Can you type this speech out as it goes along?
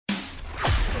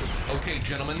Okay,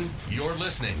 gentlemen, you're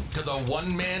listening to the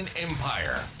One Man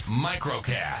Empire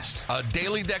Microcast, a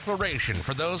daily declaration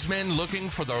for those men looking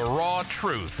for the raw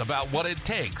truth about what it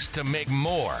takes to make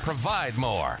more, provide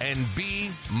more, and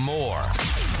be more.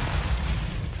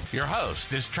 Your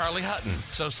host is Charlie Hutton,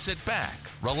 so sit back,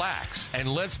 relax,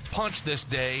 and let's punch this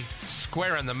day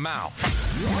square in the mouth.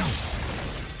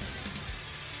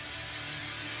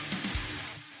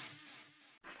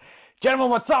 Gentlemen,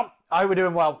 what's up? I hope we're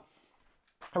doing well.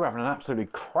 We're having an absolutely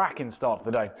cracking start to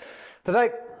the day. Today,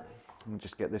 let me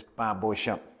just get this bad boy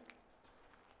shut.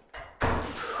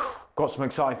 Got some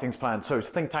exciting things planned. So it's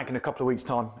Think Tank in a couple of weeks'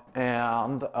 time,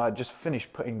 and I just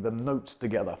finished putting the notes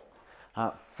together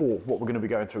for what we're going to be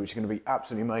going through, which is going to be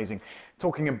absolutely amazing.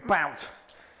 Talking about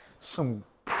some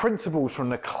principles from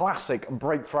the classic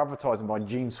Breakthrough Advertising by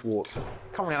Gene Schwartz.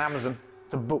 Coming on Amazon.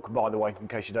 It's a book, by the way, in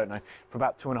case you don't know, for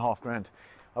about $2,500.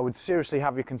 I would seriously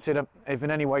have you consider if in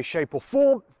any way, shape or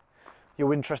form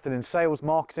you're interested in sales,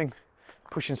 marketing,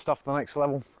 pushing stuff to the next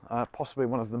level, possibly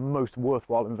one of the most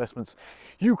worthwhile investments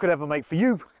you could ever make for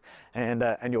you and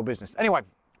your business. Anyway,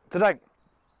 today,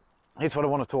 here's what I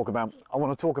want to talk about. I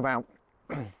want to talk about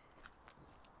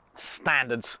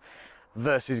standards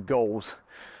versus goals.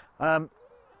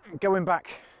 Going back,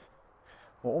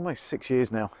 well, almost 6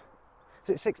 years now. Is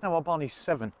it 6 now? Our Barney's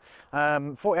 7.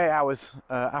 48 hours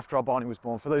after our Barney was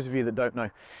born. For those of you that don't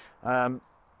know,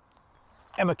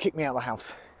 Emma kicked me out of the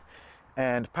house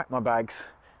and packed my bags,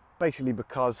 basically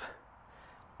because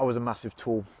I was a massive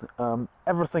tool.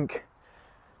 Everything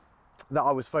that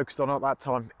I was focused on at that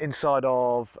time inside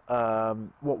of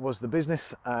what was the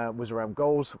business was around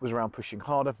goals, was around pushing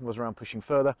harder, was around pushing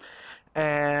further,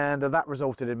 and that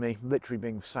resulted in me literally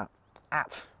being sat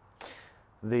at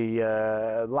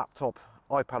the laptop,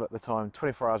 iPad at the time,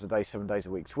 24 hours a day, 7 days a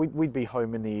week. So we'd be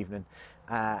home in the evening,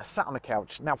 sat on the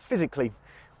couch. Now, physically,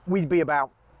 we'd be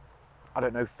about, I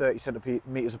don't know, 30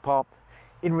 centimeters apart.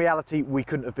 In reality, we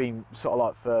couldn't have been sort of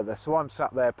like further. So I'm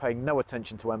sat there paying no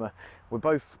attention to Emma. We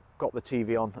both got the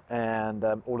TV on and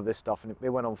all of this stuff, and it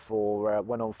went on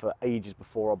for ages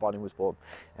before our Barney was born.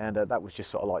 And that was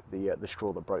just sort of like the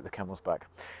straw that broke the camel's back.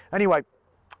 Anyway,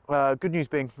 good news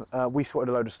being, we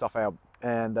sorted a load of stuff out,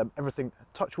 and everything,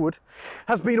 touch wood,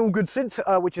 has been all good since,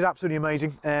 which is absolutely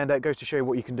amazing, and it goes to show you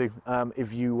what you can do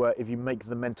if you make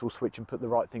the mental switch and put the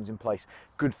right things in place.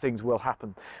 Good things will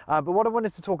happen. But what I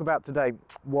wanted to talk about today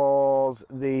was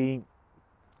the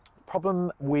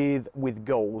problem with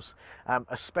goals,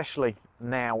 especially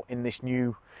now in this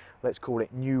new, let's call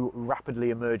it new,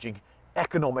 rapidly emerging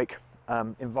economic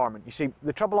environment. You see,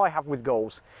 the trouble I have with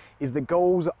goals is that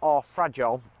goals are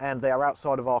fragile and they are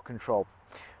outside of our control.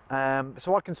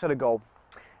 So I can set a goal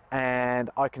and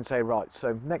I can say, right,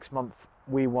 so next month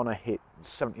we want to hit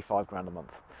 75 grand a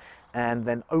month. And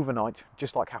then overnight,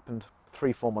 just like happened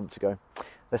 3-4 months ago,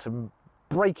 there's a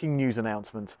breaking news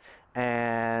announcement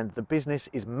and the business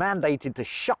is mandated to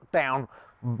shut down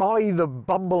by the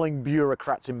bumbling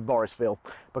bureaucrats in Borisville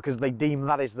because they deem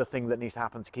that is the thing that needs to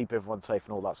happen to keep everyone safe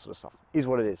and all that sort of stuff. Is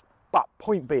what it is. But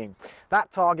point being,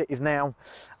 that target is now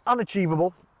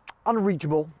unachievable,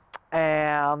 unreachable,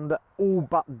 and all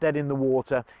but dead in the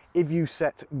water if you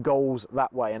set goals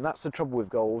that way. And that's the trouble with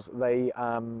goals. They,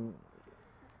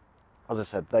 as I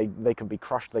said, they can be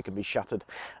crushed, they can be shattered,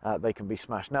 they can be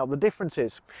smashed. Now, the difference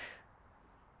is,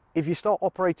 if you start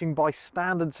operating by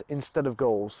standards instead of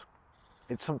goals,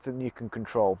 it's something you can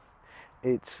control.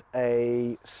 It's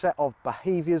a set of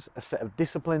behaviors, a set of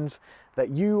disciplines that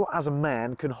you as a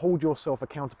man can hold yourself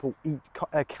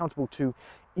accountable to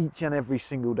each and every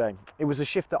single day. It was a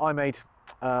shift that I made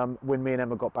when me and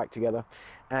Emma got back together,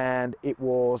 and it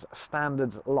was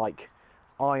standards like,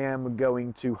 I am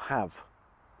going to have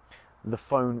the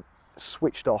phone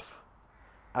switched off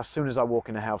as soon as I walk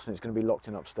in the house and it's going to be locked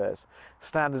in upstairs.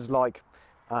 Standards like,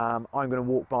 I'm going to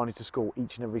walk Barney to school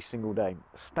each and every single day.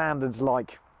 Standards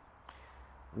like,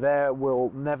 there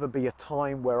will never be a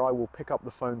time where I will pick up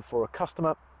the phone for a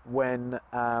customer when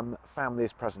family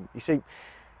is present. You see,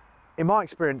 in my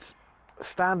experience,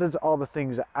 standards are the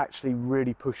things that actually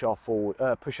really push us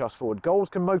forward. Goals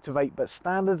can motivate, but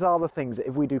standards are the things that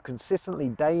if we do consistently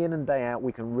day in and day out,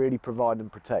 we can really provide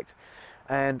and protect.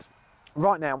 And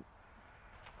right now,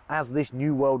 as this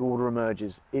new world order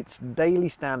emerges, it's daily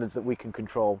standards that we can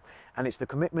control, and it's the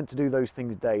commitment to do those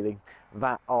things daily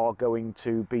that are going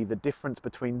to be the difference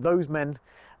between those men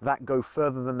that go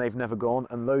further than they've never gone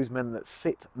and those men that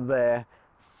sit there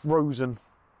frozen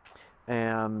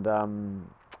and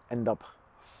end up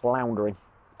floundering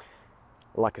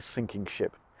like a sinking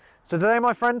ship. So today,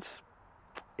 my friends,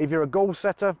 if you're a goal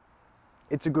setter,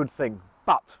 it's a good thing,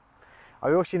 but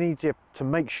I also need you to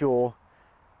make sure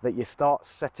that you start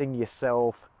setting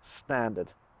yourself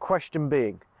standard. Question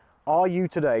being, are you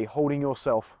today holding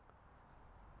yourself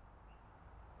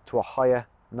to a higher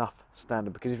enough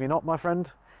standard? Because if you're not, my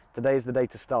friend, today is the day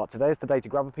to start. Today is the day to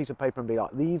grab a piece of paper and be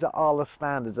like, these are the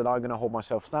standards that I'm going to hold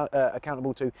myself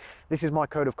accountable to. This is my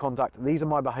code of conduct. These are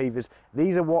my behaviors.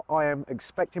 These are what I am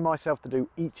expecting myself to do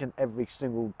each and every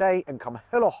single day. And come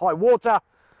hell or high water,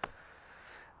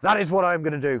 that is what I am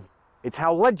going to do. It's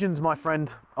how legends, my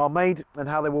friend, are made, and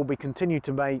how they will be continued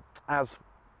to be made as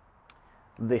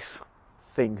this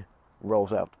thing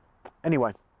rolls out.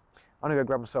 Anyway, I'm going to go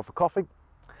grab myself a coffee,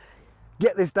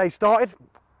 get this day started,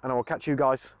 and I will catch you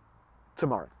guys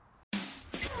tomorrow.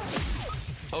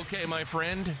 Okay, my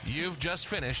friend, you've just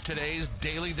finished today's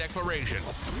daily declaration.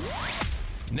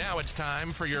 Now it's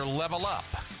time for your level up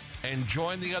and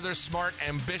join the other smart,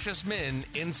 ambitious men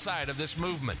inside of this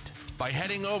movement by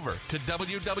heading over to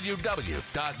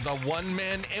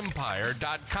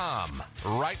www.theonemanemempire.com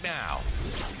right now.